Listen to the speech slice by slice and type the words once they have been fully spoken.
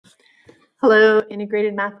Hello,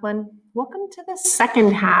 Integrated Math 1. Welcome to the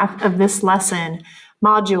second half of this lesson,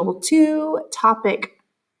 Module 2, Topic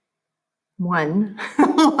 1,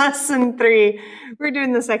 Lesson 3. We're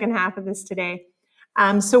doing the second half of this today.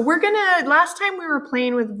 Last time we were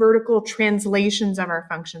playing with vertical translations of our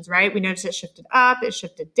functions, right? We noticed it shifted up, it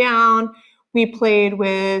shifted down. We played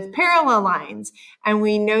with parallel lines, and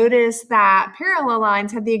we noticed that parallel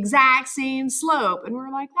lines had the exact same slope, and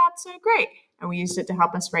we're like, that's so great. And we used it to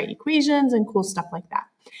help us write equations and cool stuff like that.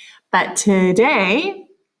 But today,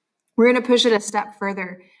 we're going to push it a step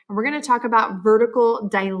further, and we're going to talk about vertical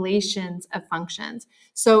dilations of functions.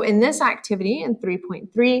 So in this activity, in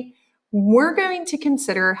 3.3, we're going to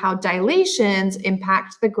consider how dilations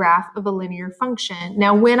impact the graph of a linear function.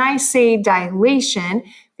 Now, when I say dilation,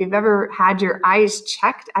 if you've ever had your eyes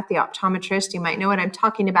checked at the optometrist, you might know what I'm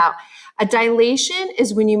talking about. A dilation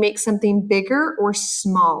is when you make something bigger or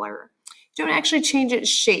smaller. You don't actually change its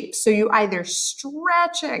shape. So you either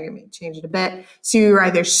stretch it, let me change it a bit. So you're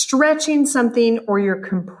either stretching something or you're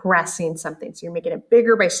compressing something. So you're making it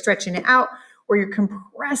bigger by stretching it out, or you're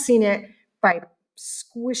compressing it by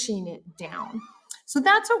squishing it down. So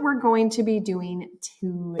that's what we're going to be doing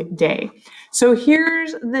today. So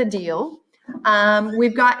here's the deal.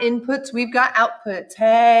 We've got inputs, we've got outputs.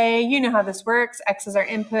 Hey, you know how this works. X is our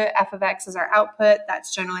input, f of x is our output.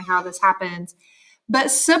 That's generally how this happens. But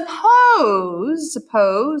suppose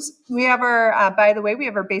we have our, by the way, we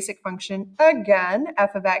have our basic function again,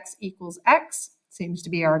 f of x equals x, seems to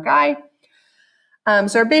be our guy.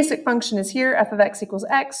 So our basic function is here, f of x equals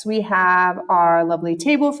x. We have our lovely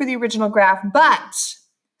table for the original graph, but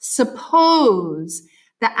suppose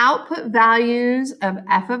the output values of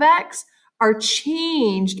f of x are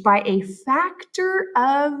changed by a factor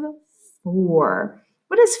of 4.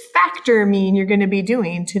 What does factor mean you're going to be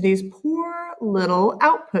doing to these poor little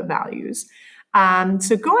output values?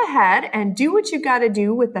 So go ahead and do what you got to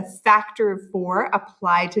do with the factor of 4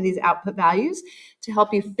 applied to these output values to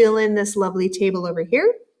help you fill in this lovely table over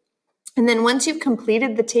here. And then once you've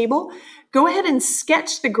completed the table, go ahead and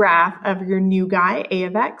sketch the graph of your new guy, a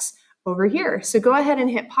of x, over here. So go ahead and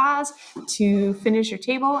hit pause to finish your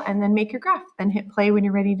table and then make your graph. Then hit play when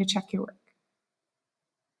you're ready to check your work.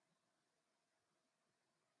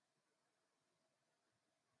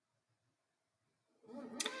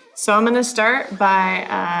 So I'm going to start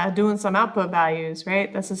by doing some output values,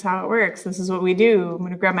 right? This is how it works. This is what we do. I'm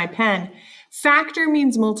going to grab my pen. Factor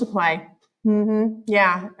means multiply.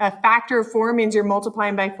 Yeah, a factor of 4 means you're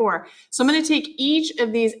multiplying by 4. So I'm going to take each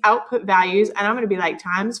of these output values and I'm going to be like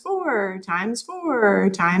times 4, times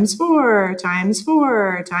 4, times 4, times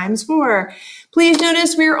 4, times 4. Please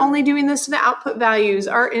notice we're only doing this to the output values.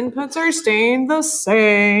 Our inputs are staying the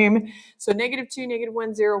same. So -2,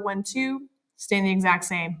 -1, 0, 1, 2. Staying the exact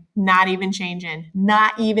same, not even changing.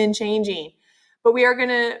 But we are going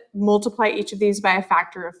to multiply each of these by a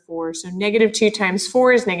factor of 4. So -2 times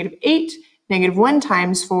 4 is -8. -1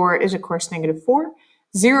 times 4 is, of course, -4.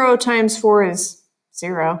 0 times 4 is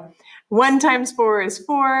 0. 1 times 4 is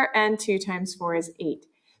 4, and 2 times 4 is 8.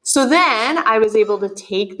 So then I was able to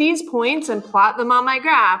take these points and plot them on my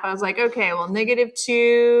graph. I was like, okay, well,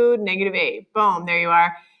 -2, -8. Boom, there you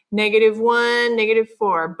are. -1,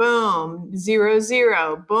 -4, boom, 0,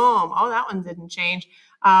 0, boom. Oh, that one didn't change.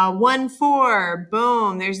 1, 4,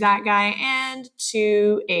 boom, there's that guy, and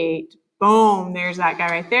 2, 8, boom, there's that guy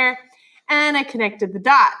right there. And I connected the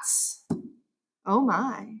dots. Oh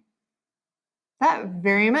my. That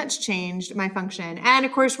very much changed my function. And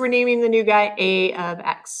of course, we're naming the new guy a of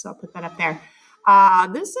x. So I'll put that up there.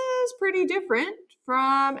 This is pretty different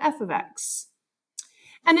from f of x.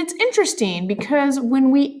 And it's interesting because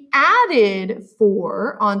when we added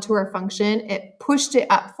 4 onto our function, it pushed it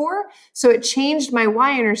up 4. So it changed my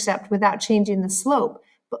y-intercept without changing the slope.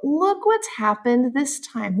 But look what's happened this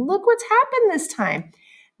time. Look what's happened this time.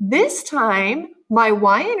 This time, my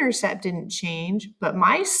y-intercept didn't change, but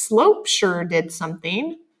my slope sure did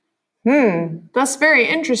something. That's very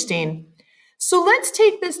interesting. So let's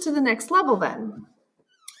take this to the next level then.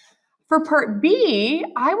 For part B,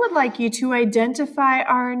 I would like you to identify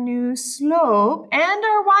our new slope and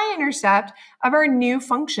our y-intercept of our new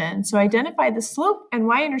function. So identify the slope and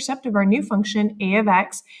y-intercept of our new function, a of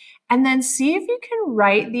x, and then see if you can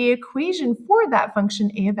write the equation for that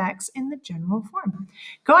function, a of x, in the general form.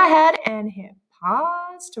 Go ahead and hit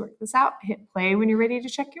pause to work this out. Hit play when you're ready to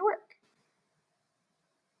check your work.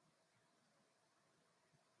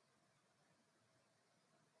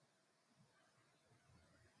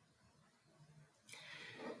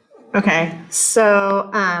 Okay, so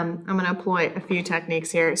I'm going to employ a few techniques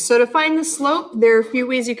here. So to find the slope, there are a few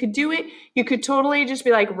ways you could do it. You could totally just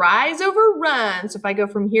be like rise over run. So if I go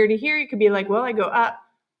from here to here, you could be like, well, I go up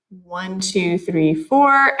 1, 2, 3,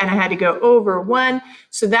 4, and I had to go over 1.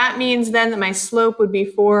 So that means then that my slope would be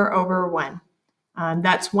 4 over 1.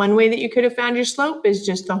 That's one way that you could have found your slope, is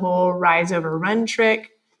just the whole rise over run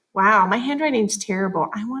trick. Wow, my handwriting's terrible.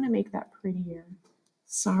 I want to make that prettier.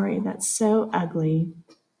 Sorry, that's so ugly.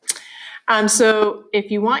 So if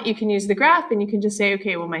you want, you can use the graph and you can just say,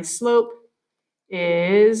 okay, well, my slope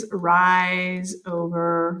is rise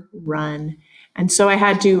over run. And so I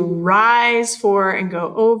had to rise 4 and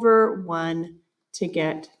go over 1 to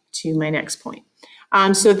get to my next point.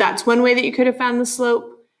 So that's one way that you could have found the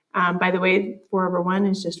slope. By the way, 4 over 1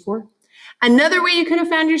 is just 4. Another way you could have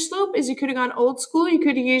found your slope is you could have gone old school. You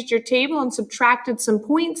could have used your table and subtracted some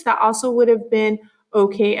points. That also would have been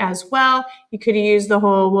okay as well. You could have used the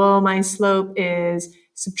whole, well, my slope is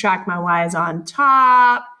subtract my y's on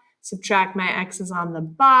top, subtract my x's on the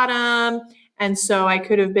bottom. And so I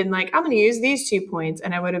could have been like, I'm going to use these 2 points.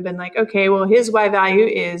 And I would have been like, okay, well, his y value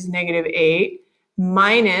is -8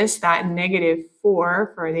 minus that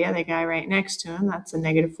 -4 for the other guy right next to him. That's a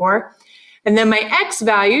 -4. And then my x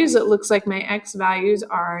values, it looks like my x values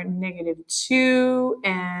are -2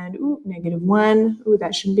 and -1. Ooh,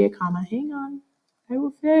 that shouldn't be a comma. Hang on. I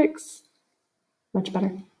will fix. Much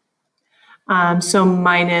better. So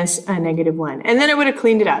minus a -1. And then I would have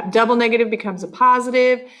cleaned it up. Double negative becomes a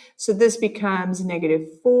positive. So this becomes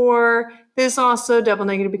 -4. This also, double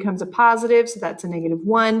negative becomes a positive. So that's a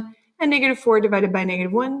 -1. And -4 divided by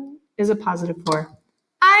 -1 is a +4.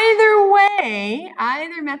 Either way,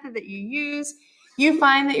 either method that you use, you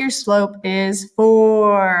find that your slope is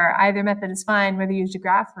 4. Either method is fine, whether you use a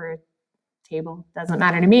graph or a table, doesn't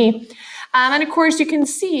matter to me. And of course, you can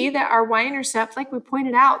see that our y-intercept, like we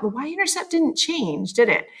pointed out, the y-intercept didn't change, did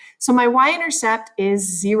it? So my y-intercept is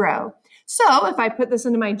 0. So if I put this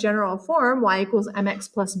into my general form, y equals mx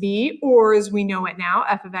plus b, or as we know it now,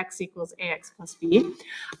 f of x equals ax plus b,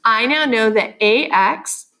 I now know that a of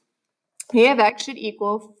x should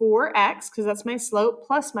equal 4x, because that's my slope,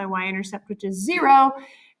 plus my y-intercept, which is 0,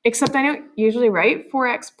 except I don't usually write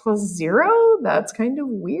 4x plus 0. That's kind of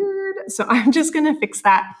weird. So I'm just going to fix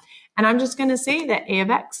that. And I'm just going to say that a of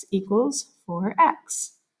x equals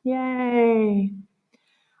 4x. Yay.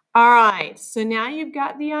 All right, so now you've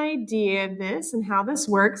got the idea of this and how this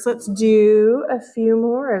works. Let's do a few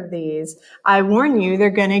more of these. I warn you, they're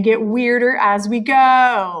going to get weirder as we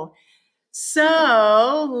go.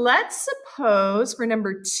 So let's suppose for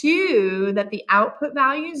number 2 that the output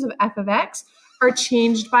values of f of x are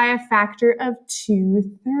changed by a factor of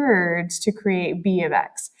 2/3 to create b of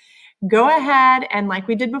x. Go ahead and, like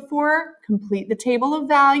we did before, complete the table of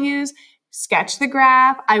values, sketch the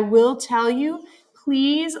graph. I will tell you,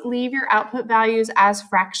 please leave your output values as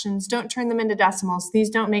fractions. Don't turn them into decimals. These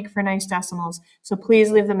don't make for nice decimals. So please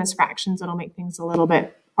leave them as fractions. It'll make things a little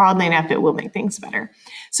bit, oddly enough, it will make things better.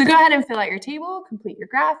 So go ahead and fill out your table, complete your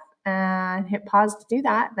graph, and hit pause to do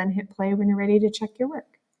that. Then hit play when you're ready to check your work.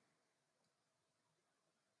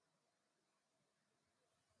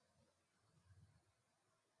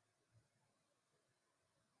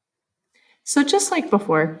 So just like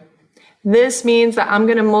before, this means that I'm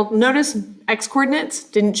going to notice x coordinates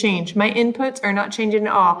didn't change. My inputs are not changing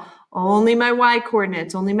at all. Only my y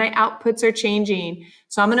coordinates, only my outputs are changing.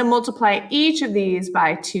 So I'm going to multiply each of these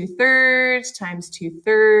by 2/3 times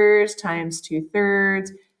 2/3 times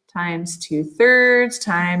 2/3 times 2/3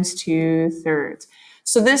 times 2/3.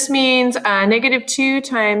 So this means -2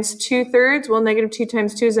 times 2/3. Well, -2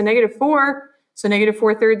 times 2 is a -4. So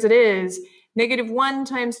 -4/3 it is. -1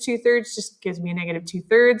 times 2/3 just gives me a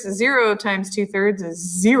 -2/3. 0 times 2/3 is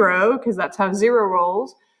 0, because that's how 0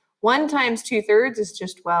 rolls. 1 times 2/3 is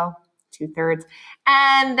just, well, 2/3.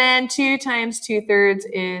 And then 2 times 2/3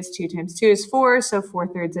 is 2 times 2 is 4, so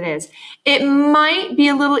 4/3 it is. It might be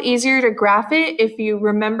a little easier to graph it if you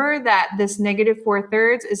remember that this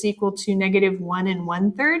 -4/3 is equal to -1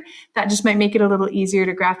 1/3. That just might make it a little easier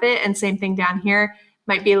to graph it. And same thing down here.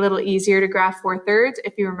 Might be a little easier to graph 4/3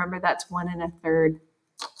 if you remember that's 1 1/3.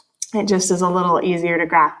 It just is a little easier to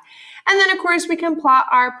graph. And then, of course, we can plot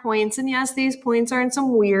our points. And yes, these points are in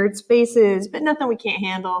some weird spaces, but nothing we can't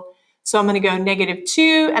handle. So I'm going to go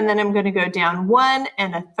 -2, and then I'm going to go down 1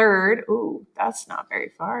 1/3. Ooh, that's not very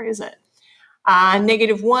far, is it?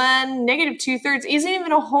 -1, -2/3 isn't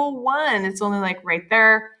even a whole 1. It's only like right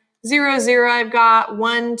there. 0, 0, I've got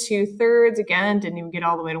 1 2/3. Again, didn't even get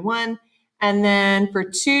all the way to 1. And then for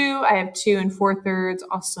 2, I have 2 4/3,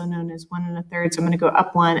 also known as 1 1/3. So I'm going to go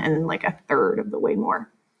up 1 and then like 1/3 of the way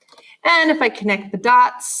more. And if I connect the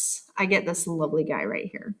dots, I get this lovely guy right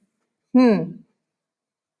here.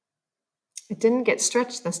 It didn't get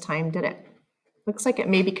stretched this time, did it? Looks like it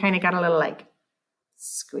maybe kind of got a little like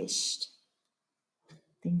squished.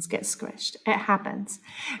 Things get squished. It happens.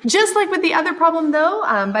 Just like with the other problem though,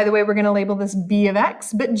 by the way, we're gonna label this b of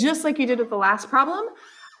x, but just like you did with the last problem,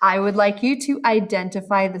 I would like you to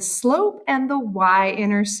identify the slope and the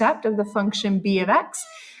y-intercept of the function b of x,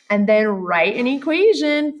 and then write an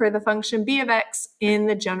equation for the function b of x in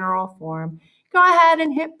the general form. Go ahead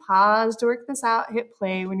and hit pause to work this out, hit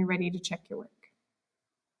play when you're ready to check your work.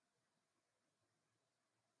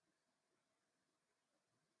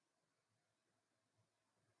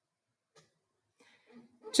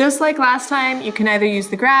 Just like last time, you can either use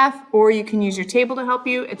the graph or you can use your table to help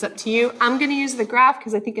you. It's up to you. I'm going to use the graph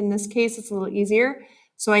because I think in this case it's a little easier.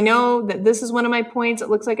 So I know that this is one of my points. It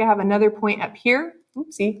looks like I have another point up here.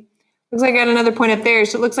 Oopsie. Looks like I got another point up there.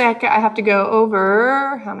 So it looks like I have to go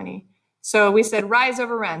over, how many? So we said rise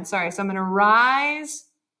over run. Sorry, so I'm going to rise.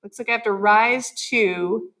 Looks like I have to rise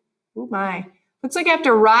 2. Oh my. Looks like I have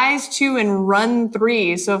to rise 2 and run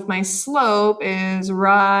 3. So if my slope is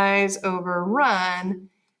rise over run,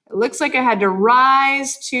 it looks like I had to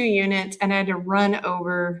rise 2 units and I had to run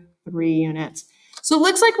over 3 units. So it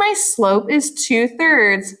looks like my slope is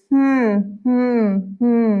 2/3. Funny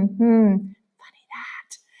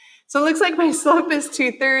that. So it looks like my slope is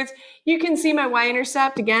 2/3. You can see my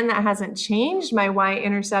y-intercept. Again, that hasn't changed. My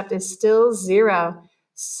y-intercept is still 0.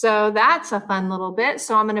 So that's a fun little bit.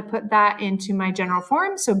 So I'm going to put that into my general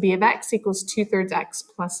form. So b of x equals 2/3 x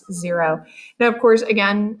plus 0. Now, of course,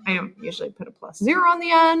 again, I don't usually put a plus 0 on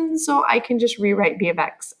the end, so I can just rewrite b of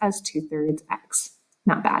x as 2/3 x.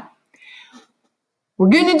 Not bad. We're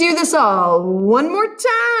going to do this all one more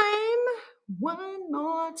time. One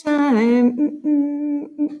more time.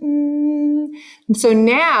 So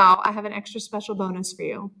now I have an extra special bonus for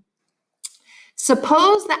you.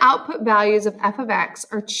 Suppose the output values of f of x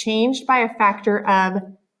are changed by a factor of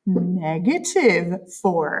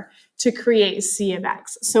 -4 to create c of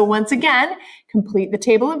x. So once again, complete the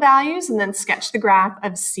table of values and then sketch the graph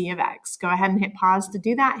of c of x. Go ahead and hit pause to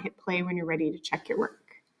do that. Hit play when you're ready to check your work.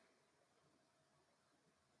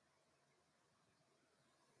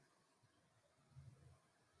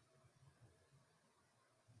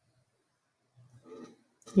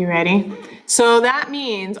 You ready? So that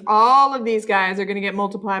means all of these guys are going to get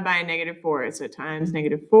multiplied by a -4. So times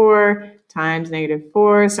 -4 times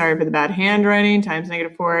 -4. Sorry for the bad handwriting. Times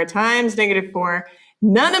 -4 times -4.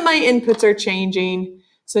 None of my inputs are changing.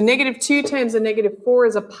 So -2 times a -4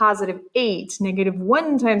 is a +8.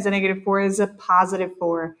 -1 times a -4 is a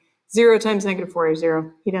 +4. 0 times -4 is 0.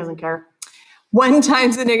 He doesn't care. 1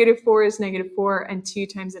 times the -4 is -4, and 2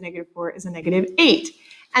 times the -4 is a -8.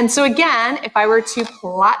 And so again, if I were to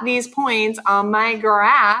plot these points on my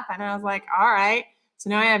graph, and I was like, all right, so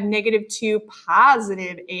now I have -2,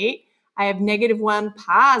 +8. I have -1,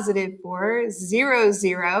 +4, 0,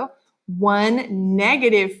 0, 1,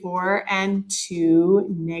 -4, and 2,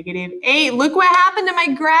 -8. Look what happened to my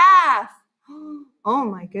graph. Oh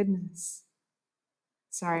my goodness.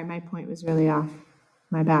 Sorry, my point was really off.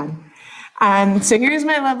 My bad. So here's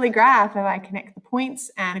my lovely graph. If I connect the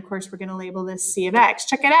points, and of course, we're going to label this c of x.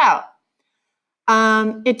 Check it out.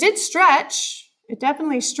 It did stretch. It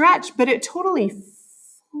definitely stretched, but it totally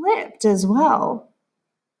flipped as well.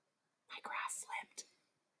 My graph flipped.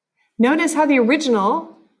 Notice how the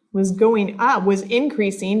original was going up, was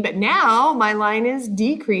increasing, but now my line is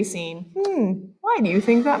decreasing. Why do you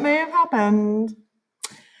think that may have happened?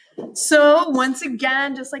 So once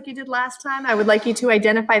again, just like you did last time, I would like you to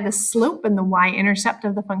identify the slope and the y-intercept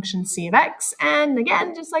of the function c of x. And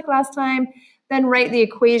again, just like last time, then write the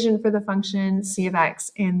equation for the function c of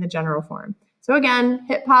x in the general form. So again,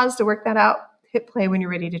 hit pause to work that out. Hit play when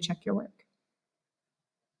you're ready to check your work.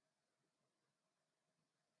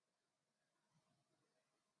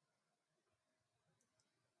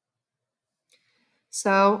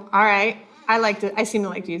 So, all right, I seem to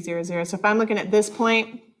like to use 0, 0. So if I'm looking at this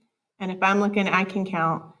point, and if I'm looking, I can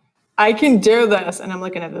count. I can do this, and I'm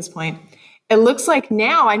looking at this point. It looks like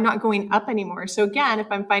now I'm not going up anymore. So again, if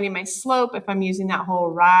I'm finding my slope, if I'm using that whole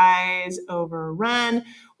rise over run,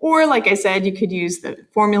 or like I said, you could use the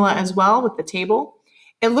formula as well with the table.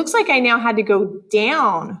 It looks like I now had to go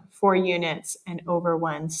down 4 units and over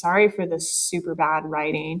 1. Sorry for the super bad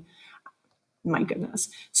writing. My goodness.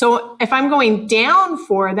 So if I'm going down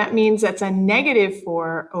 4, that means that's a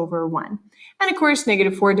 -4 over 1. And of course,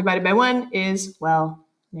 -4 divided by 1 is, well,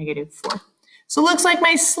 -4. So it looks like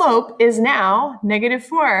my slope is now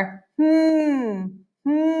 -4.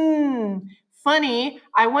 Funny.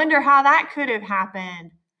 I wonder how that could have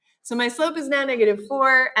happened. So my slope is now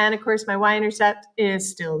 -4, and of course my y-intercept is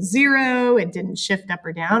still 0. It didn't shift up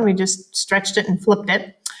or down. We just stretched it and flipped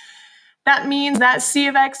it. That means that c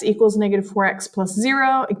of x equals -4x plus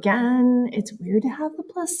 0. Again, it's weird to have the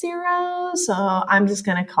plus 0, so I'm just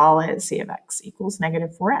going to call it c of x equals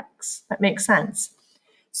 -4x. That makes sense.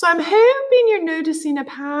 So I'm hoping you're noticing a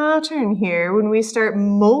pattern here when we start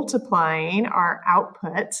multiplying our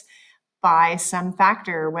outputs by some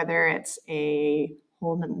factor, whether it's a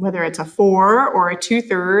 4 or a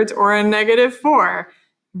 2/3 or a -4.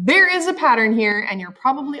 There is a pattern here, and you're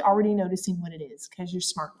probably already noticing what it is because you're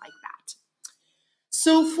smart like that.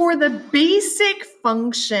 So for the basic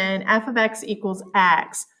function f of x equals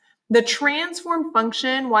x, the transform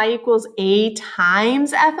function y equals a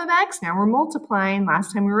times f of x, now we're multiplying,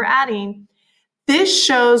 last time we were adding, this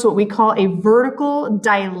shows what we call a vertical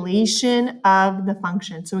dilation of the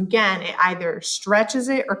function. So again, it either stretches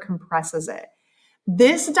it or compresses it.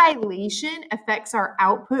 This dilation affects our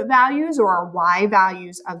output values or our y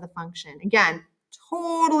values of the function. Again,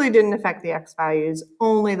 totally didn't affect the x values,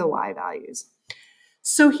 only the y values.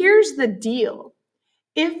 So here's the deal.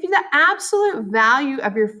 If the absolute value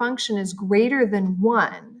of your function is greater than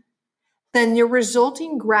 1, then your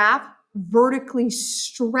resulting graph vertically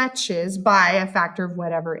stretches by a factor of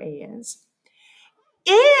whatever a is.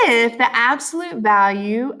 If the absolute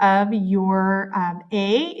value of your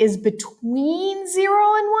a is between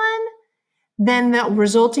 0 and 1, then the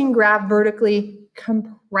resulting graph vertically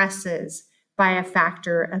compresses by a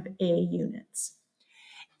factor of a units.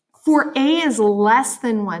 For a is less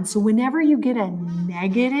than 1, so whenever you get a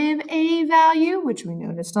negative a value, which we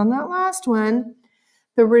noticed on that last one,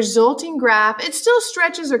 the resulting graph, it still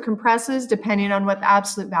stretches or compresses depending on what the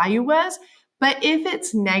absolute value was, but if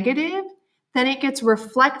it's negative, then it gets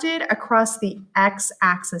reflected across the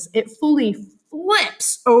x-axis. It fully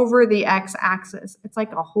flips over the x-axis. It's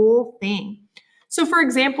like a whole thing. So for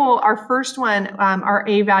example, our first one, our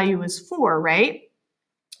a value was 4, right?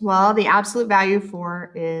 Well, the absolute value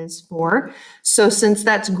for is 4. So since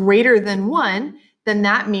that's greater than 1, then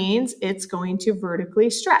that means it's going to vertically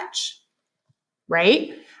stretch,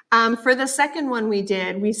 right? For the second one we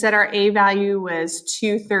did, we said our a value was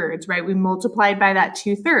 2/3, right? We multiplied by that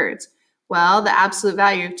 2/3. Well, the absolute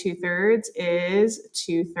value of 2/3 is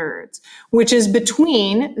 2/3, which is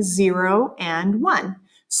between 0 and 1.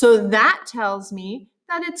 So that tells me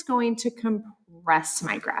that it's going to compress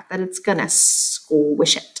my graph, that it's going to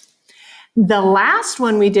squish it. The last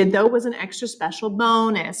one we did, though, was an extra special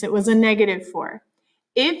bonus. It was a -4.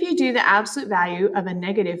 If you do the absolute value of a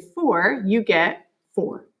 -4, you get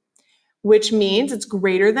 4, which means it's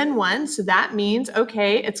greater than 1. So that means,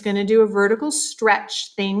 okay, it's going to do a vertical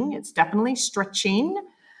stretch thing. It's definitely stretching.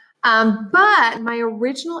 But my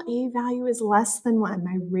original a value is less than 1.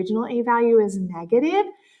 My original a value is negative.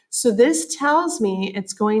 So this tells me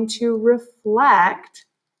it's going to reflect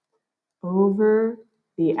over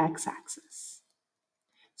the x-axis.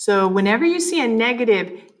 So whenever you see a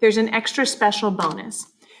negative, there's an extra special bonus.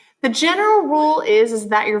 The general rule is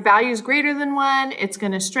that your value is greater than 1, it's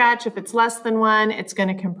going to stretch. If it's less than 1, it's going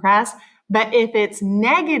to compress. But if it's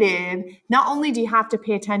negative, not only do you have to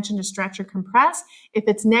pay attention to stretch or compress, if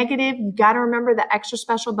it's negative, you got to remember the extra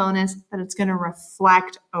special bonus that it's going to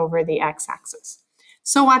reflect over the x-axis.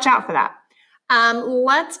 So watch out for that.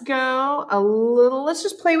 Let's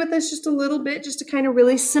just play with this just a little bit, just to kind of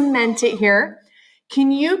really cement it here. Can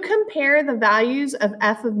you compare the values of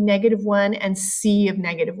f of -1 and c of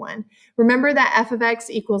 -1? Remember that f of x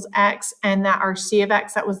equals x and that our c of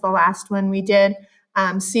x, that was the last one we did,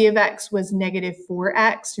 c of x was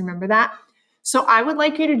 -4x. Remember that? So I would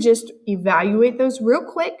like you to just evaluate those real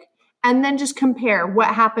quick and then just compare what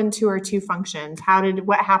happened to our two functions.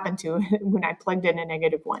 What happened to it when I plugged in a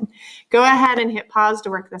 -1? Go ahead and hit pause to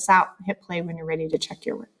work this out. Hit play when you're ready to check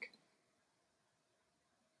your work.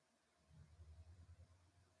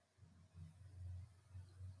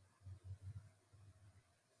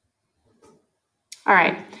 All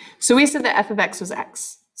right, so we said that f of x was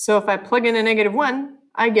x. So if I plug in a -1,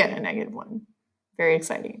 I get a -1. Very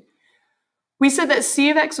exciting. We said that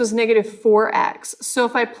c of x was -4x. So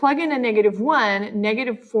if I plug in a -1,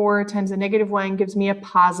 -4 times a -1 gives me a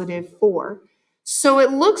 +4. So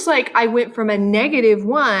it looks like I went from a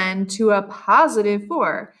 -1 to a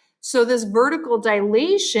 +4. So this vertical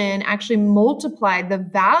dilation actually multiplied the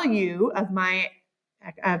value of my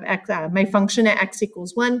function at x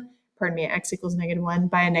equals 1. Pardon me, at x equals -1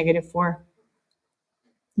 by a -4.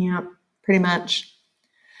 Yeah, pretty much.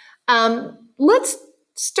 Let's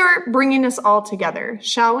start bringing this all together,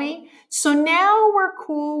 shall we? So now we're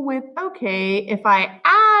cool with, okay, if I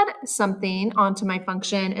add something onto my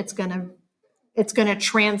function, it's going to it's going to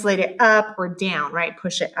translate it up or down, right?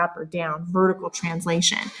 Push it up or down, vertical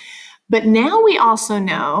translation. But now we also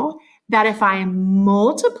know that if I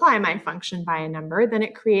multiply my function by a number, then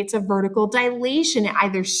it creates a vertical dilation. It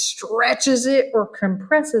either stretches it or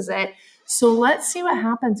compresses it. So let's see what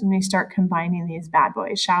happens when we start combining these bad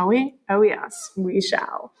boys, shall we? Oh yes, we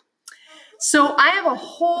shall. So I have a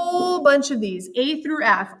whole bunch of these, A through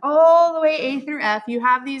F, all the way A through F. You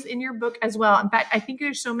have these in your book as well. In fact, I think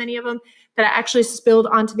there's so many of them that I actually spilled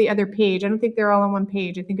onto the other page. I don't think they're all on one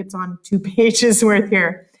page. I think it's on 2 pages worth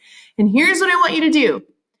here. And here's what I want you to do.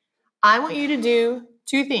 I want you to do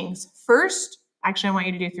 2 things. First, actually, I want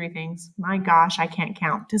you to do 3 things. My gosh, I can't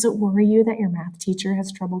count. Does it worry you that your math teacher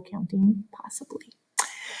has trouble counting? Possibly.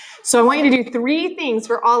 So I want you to do 3 things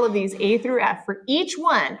for all of these, A through F. For each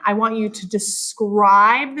one, I want you to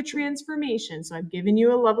describe the transformation. So I've given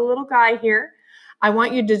you a lovely little guy here. I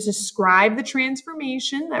want you to describe the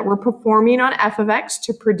transformation that we're performing on f of x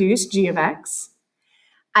to produce g of x.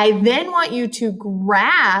 I then want you to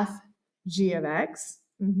graph g of x.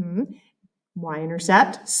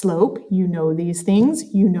 Y-intercept, slope, you know these things,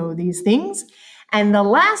 you know these things. And the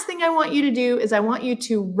last thing I want you to do is I want you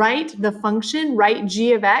to write the function, write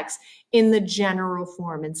g of x in the general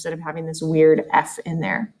form instead of having this weird f in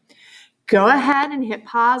there. Go ahead and hit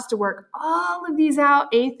pause to work all of these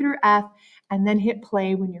out, A through F, and then hit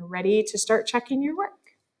play when you're ready to start checking your work.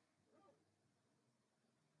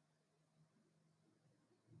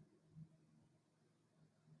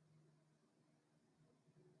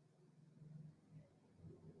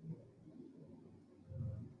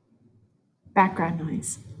 Background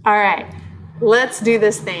noise. All right, let's do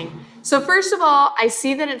this thing. So first of all, I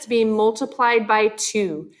see that it's being multiplied by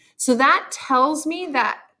 2. So that tells me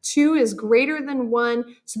that 2 is greater than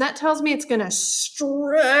 1. So that tells me it's going to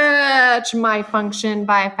stretch my function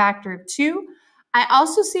by a factor of 2. I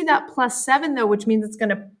also see that plus 7 though, which means it's going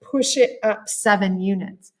to push it up 7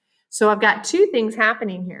 units. So I've got 2 things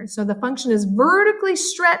happening here. So the function is vertically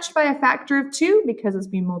stretched by a factor of 2 because it's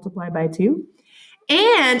being multiplied by 2.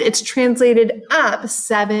 And it's translated up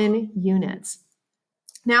 7 units.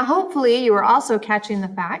 Now, hopefully you are also catching the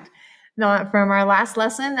fact from our last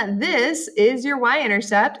lesson that this is your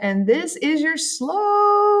y-intercept and this is your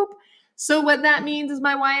slope. So what that means is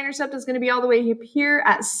my y-intercept is going to be all the way up here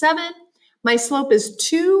at 7. My slope is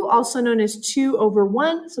 2, also known as 2 over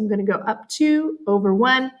 1. So I'm going to go up 2 over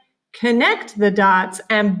 1, connect the dots,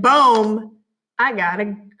 and boom, I got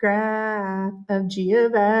a graph of g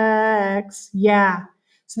of x. Yeah.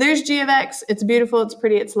 So there's g of x. It's beautiful. It's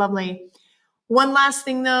pretty. It's lovely. One last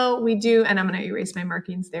thing, though, we do, and I'm going to erase my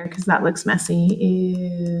markings there because that looks messy.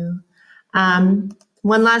 Ew.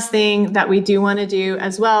 One last thing that we do want to do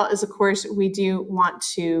as well is, of course, we do want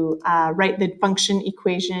to write the function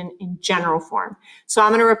equation in general form. So I'm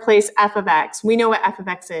going to replace f of x. We know what f of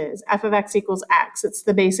x is. F of x equals x. It's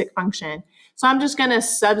the basic function. So I'm just going to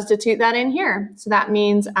substitute that in here. So that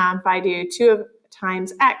means if I do 2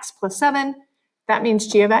 times x plus 7, that means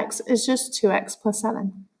g of x is just 2x plus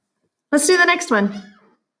 7. Let's do the next one.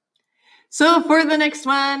 So for the next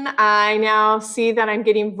one, I now see that I'm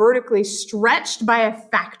getting vertically stretched by a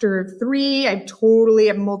factor of 3. I totally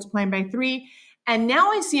am multiplying by 3. And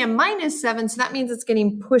now I see a minus 7, so that means it's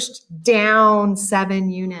getting pushed down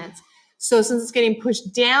 7 units. So since it's getting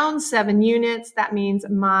pushed down 7 units, that means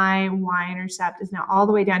my y-intercept is now all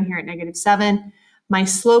the way down here at -7. My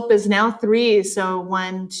slope is now 3, so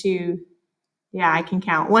 1, 2, yeah, I can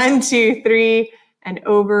count. 1, 2, 3, and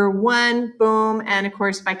over 1, boom. And of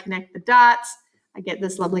course, if I connect the dots, I get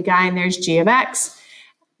this lovely guy, and there's g of x.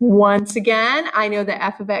 Once again, I know that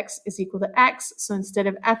f of x is equal to x, so instead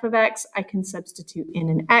of f of x, I can substitute in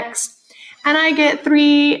an x. And I get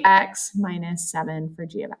 3x minus 7 for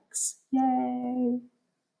g of x. Yay!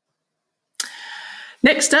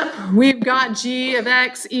 Next up, we've got g of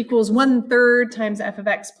x equals 1/3 times f of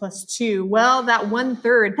x plus 2. Well, that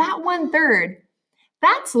 1/3,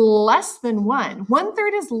 that's less than 1.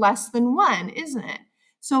 1/3 is less than 1, isn't it?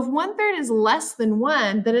 So if 1/3 is less than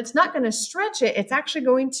 1, then it's not going to stretch it. It's actually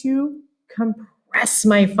going to compress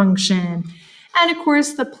my function. And of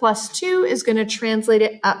course, the plus 2 is going to translate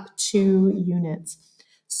it up 2 units.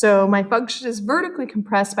 So my function is vertically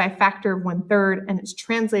compressed by a factor of 1/3, and it's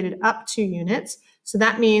translated up 2 units. So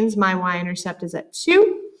that means my y-intercept is at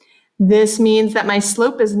 2. This means that my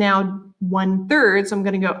slope is now 1/3. So I'm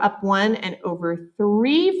going to go up 1 and over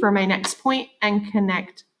 3 for my next point and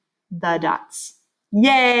connect the dots.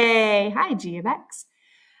 Yay! Hi, g of x.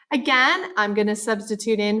 Again, I'm going to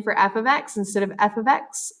substitute in for f of x. Instead of f of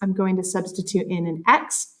x, I'm going to substitute in an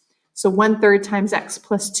x. So 1/3 times x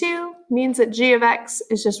plus 2 means that g of x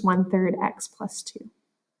is just 1/3 x plus 2.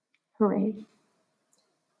 Hooray.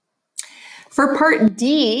 For part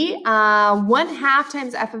D, 1/2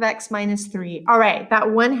 times f of x minus 3. All right, that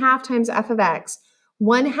 1/2 times f of x,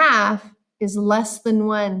 1/2 is less than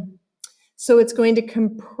 1. So it's going to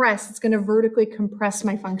compress. It's going to vertically compress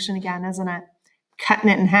my function again, isn't it? Cutting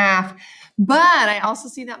it in half. But I also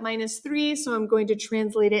see that minus 3, so I'm going to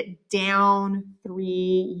translate it down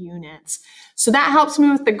 3 units. So that helps me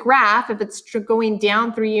with the graph. If it's going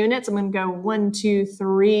down 3 units, I'm going to go 1, 2,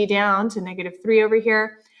 3 down to -3 over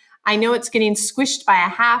here. I know it's getting squished by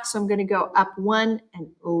 1/2, so I'm going to go up 1 and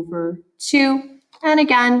over 2. And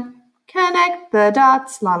again, connect the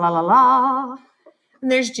dots, la, la, la, la.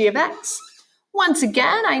 And there's g of x. Once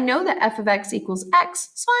again, I know that f of x equals x,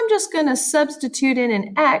 so I'm just going to substitute in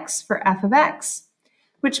an x for f of x,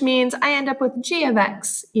 which means I end up with g of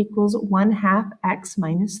x equals 1/2 x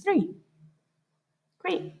minus 3.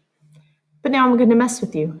 Great. But now I'm going to mess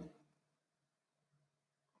with you.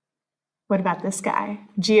 What about this guy?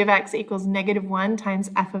 G of x equals -1 times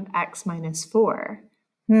f of x minus 4.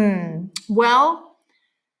 Well,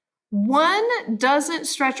 1 doesn't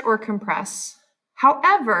stretch or compress.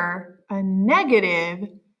 However, a negative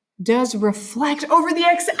does reflect over the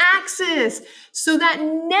x-axis. So that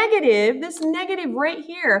negative, this negative right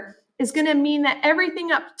here, is going to mean that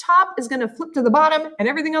everything up top is going to flip to the bottom, and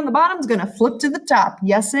everything on the bottom is going to flip to the top.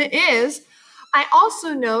 Yes, it is. I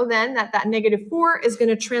also know then that that -4 is going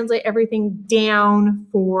to translate everything down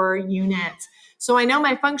 4 units. So I know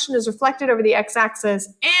my function is reflected over the x-axis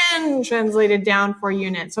and translated down 4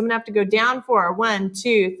 units. So I'm going to have to go down 4. 1,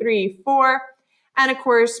 2, 3, 4. And of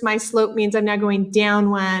course, my slope means I'm now going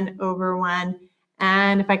down 1 over 1.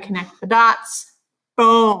 And if I connect the dots,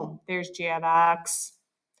 boom, there's g of x.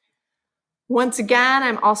 Once again,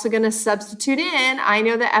 I'm also going to substitute in. I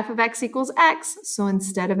know that f of x equals x. So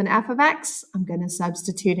instead of an f of x, I'm going to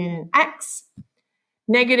substitute in an x.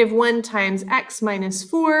 -1 times x minus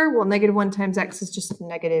 4. Well, -1 times x is just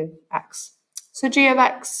negative x. So g of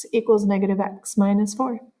x equals -x minus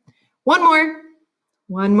 4. One more.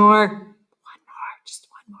 Just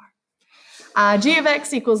one more. G of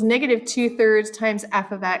x equals -2/3 times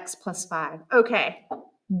f of x plus 5. Okay,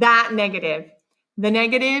 that negative. The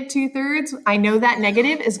 -2/3, I know that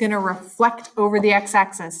negative is going to reflect over the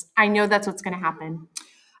x-axis. I know that's what's going to happen.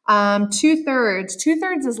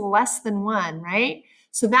 2/3 is less than 1, right?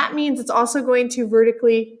 So that means it's also going to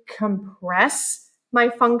vertically compress my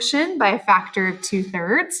function by a factor of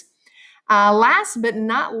 2/3. Last but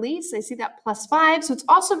not least, I see that plus 5. So it's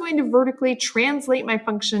also going to vertically translate my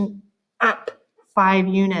function up 5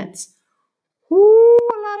 units. Ooh,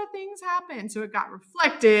 a lot of things happened. So it got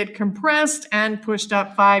reflected, compressed, and pushed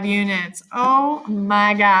up 5 units. Oh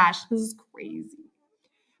my gosh, this is crazy.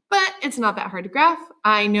 But it's not that hard to graph.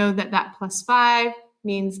 I know that that plus 5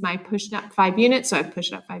 means my pushed up 5 units. So I've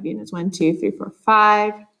pushed up 5 units. 1, 2, 3, 4,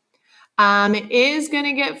 5. It is going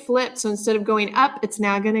to get flipped. So instead of going up, it's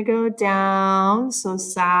now going to go down. So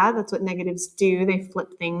sad. That's what negatives do. They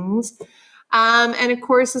flip things. And of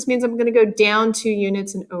course, this means I'm going to go down 2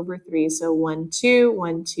 units and over 3. So 1, 2,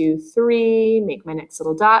 1, 2, 3. Make my next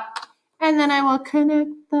little dot. And then I will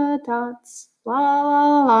connect the dots. La, la,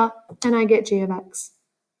 la, la. And I get g of x.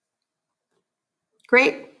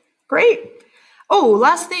 Great. Oh,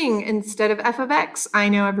 last thing. Instead of f of x, I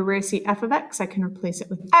know everywhere I see f of x, I can replace it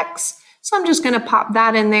with x. So I'm just going to pop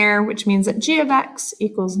that in there, which means that g of x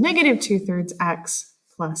equals -2/3 x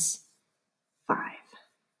plus 5.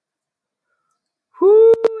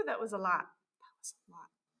 Whoo, that was a lot.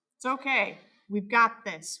 It's okay. We've got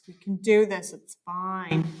this. We can do this. It's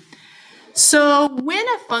fine. So when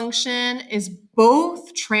a function is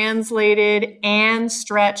both translated and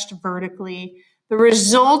stretched vertically, the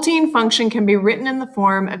resulting function can be written in the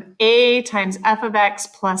form of a times f of x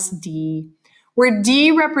plus d, where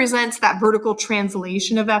d represents that vertical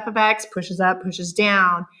translation of f of x, pushes up, pushes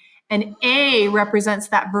down, and a represents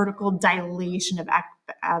that vertical dilation of f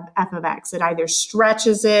of x. It either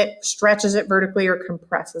stretches it vertically or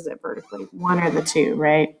compresses it vertically, one or the two,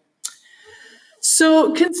 right?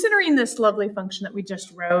 So considering this lovely function that we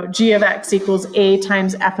just wrote, g of x equals a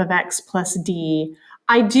times f of x plus d,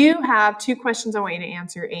 I do have 2 questions I want you to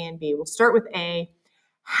answer, A and B. We'll start with A.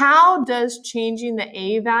 How does changing the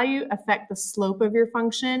a value affect the slope of your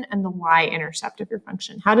function and the y-intercept of your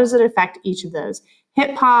function? How does it affect each of those?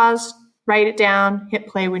 Hit pause, write it down, hit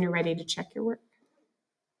play when you're ready to check your work.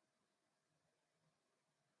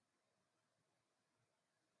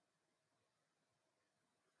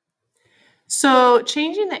 So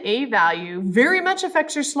changing the a value very much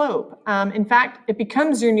affects your slope. In fact, it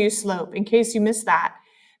becomes your new slope, in case you missed that,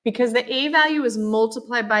 because the a value is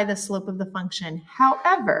multiplied by the slope of the function.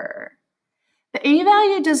 However, the The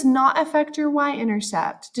a-value does not affect your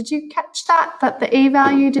y-intercept. Did you catch that? That the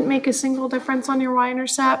a-value didn't make a single difference on your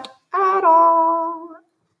y-intercept at all.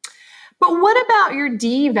 But what about your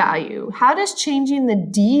d-value? How does changing the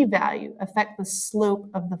d-value affect the slope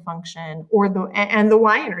of the function or and the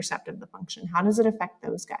y-intercept of the function? How does it affect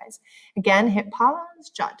those guys? Again, hit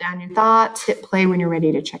pause, jot down your thoughts, hit play when you're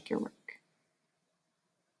ready to check your work.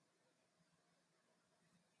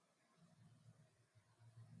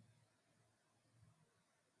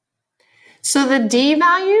 So the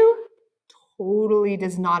d-value totally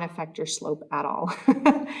does not affect your slope at all.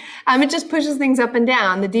 It just pushes things up and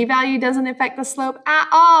down. The d-value doesn't affect the slope at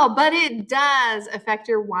all, but it does affect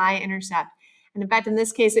your y-intercept. And in fact, in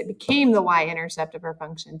this case, it became the y-intercept of our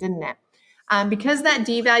function, didn't it? Because that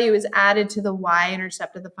d-value is added to the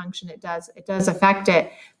y-intercept of the function, it does affect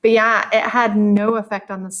it. But yeah, it had no effect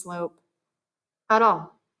on the slope at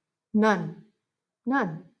all. None.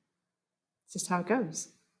 It's just how it goes.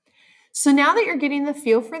 So now that you're getting the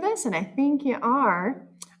feel for this, and I think you are,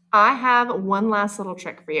 I have one last little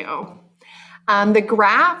trick for you. The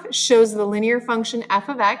graph shows the linear function f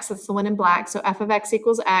of x, that's the one in black, so f of x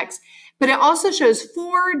equals x, but it also shows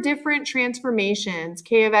 4 different transformations,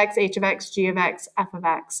 k of x, h of x, g of x, f of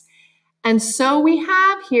x. And so we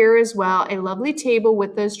have here as well a lovely table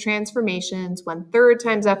with those transformations, 1/3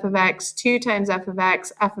 times f of x, 2 times f of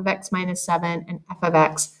x minus 7, and f of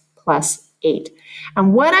x plus 8.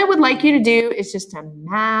 And what I would like you to do is just to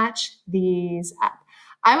match these up.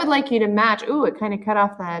 I would like you to match, ooh, it kind of cut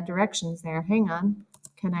off the directions there. Hang on.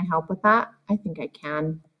 Can I help with that? I think I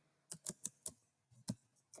can.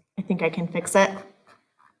 I think I can fix it.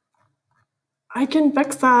 I can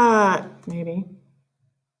fix that, maybe.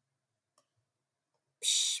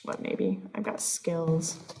 What maybe? I've got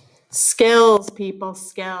skills. Skills, people,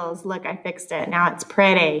 skills. Look, I fixed it. Now it's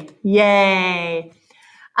pretty. Yay.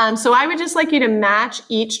 So I would just like you to match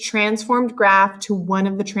each transformed graph to one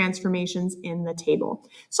of the transformations in the table.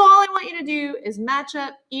 So all I want you to do is match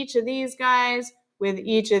up each of these guys with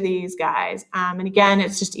each of these guys. And again,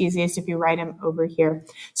 it's just easiest if you write them over here.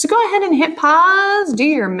 So go ahead and hit pause, do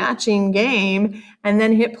your matching game, and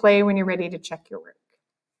then hit play when you're ready to check your work.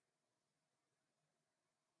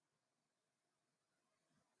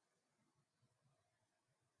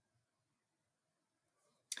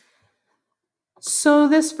 So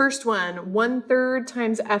this first one, 1/3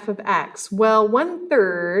 times f of x. Well,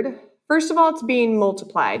 1/3, first of all, it's being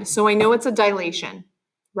multiplied. So I know it's a dilation,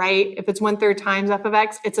 right? If it's 1/3 times f of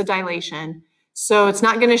x, it's a dilation. So it's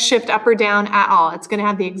not going to shift up or down at all. It's going to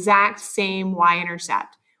have the exact same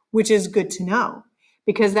y-intercept, which is good to know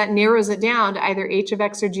because that narrows it down to either h of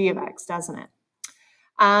x or g of x, doesn't it?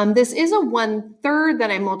 This is a 1/3 that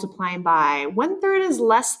I'm multiplying by. 1/3 is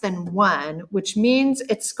less than 1, which means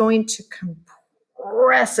it's going to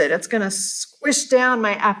compress it. It's going to squish down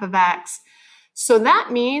my f of x. So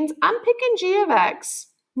that means I'm picking g of x.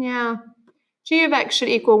 Yeah, g of x should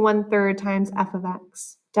equal 1/3 times f of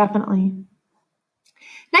x. Definitely.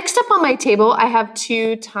 Next up on my table, I have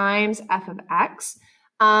 2 times f of x.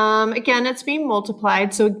 Again, it's being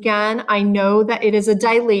multiplied. So again, I know that it is a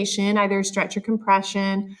dilation, either stretch or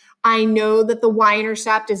compression. I know that the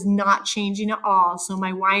y-intercept is not changing at all. So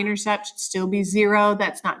my y-intercept should still be 0.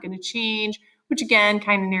 That's not going to change, which again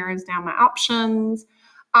kind of narrows down my options.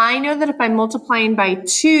 I know that if I'm multiplying by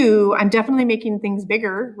 2, I'm definitely making things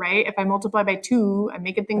bigger, right? If I multiply by 2, I'm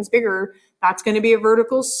making things bigger. That's going to be a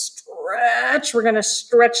vertical stretch. We're going to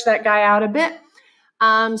stretch that guy out a bit.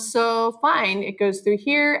 So fine, it goes through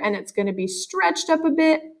here and it's going to be stretched up a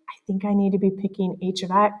bit. I think I need to be picking h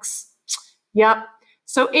of x. Yep.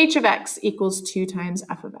 So h of x equals 2 times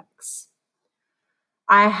f of x.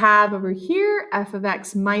 I have over here f of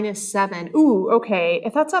x minus 7. Ooh, okay.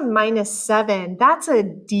 If that's a minus 7, that's a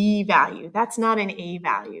d value. That's not an a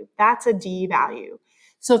value. That's a d value.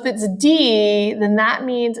 So if it's d, then that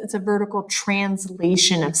means it's a vertical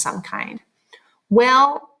translation of some kind.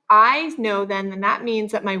 Well, I know then that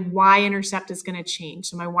means that my y-intercept is going to change.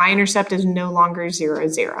 So my y-intercept is no longer 0,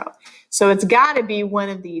 0. So it's got to be one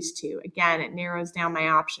of these two. Again, it narrows down my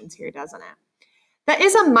options here, doesn't it? That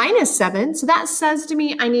is a minus 7. So that says to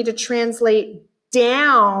me I need to translate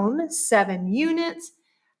down 7 units.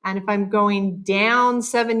 And if I'm going down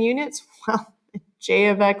 7 units, well, j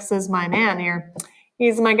of x is my man here.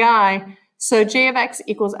 He's my guy. So j of x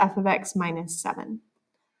equals f of x minus 7.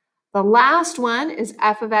 The last one is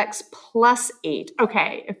f of x plus 8.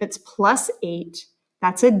 Okay, if it's plus 8,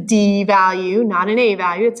 that's a d value, not an a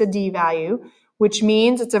value, it's a d value, which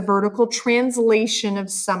means it's a vertical translation of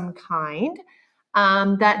some kind.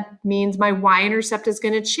 That means my y-intercept is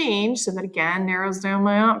going to change, so that again narrows down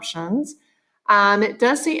my options. It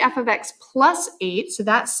does say f of x plus 8, so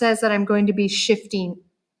that says that I'm going to be shifting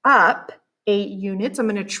up 8 units. I'm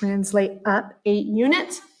going to translate up 8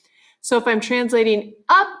 units. So if I'm translating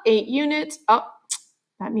up 8 units,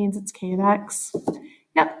 that means it's k of x.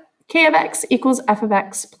 Yep, k of x equals f of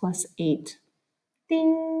x plus 8.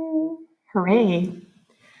 Ding! Hooray!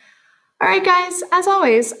 All right, guys, as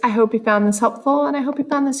always, I hope you found this helpful and I hope you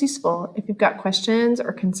found this useful. If you've got questions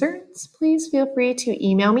or concerns, please feel free to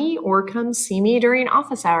email me or come see me during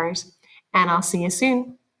office hours. And I'll see you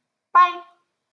soon. Bye!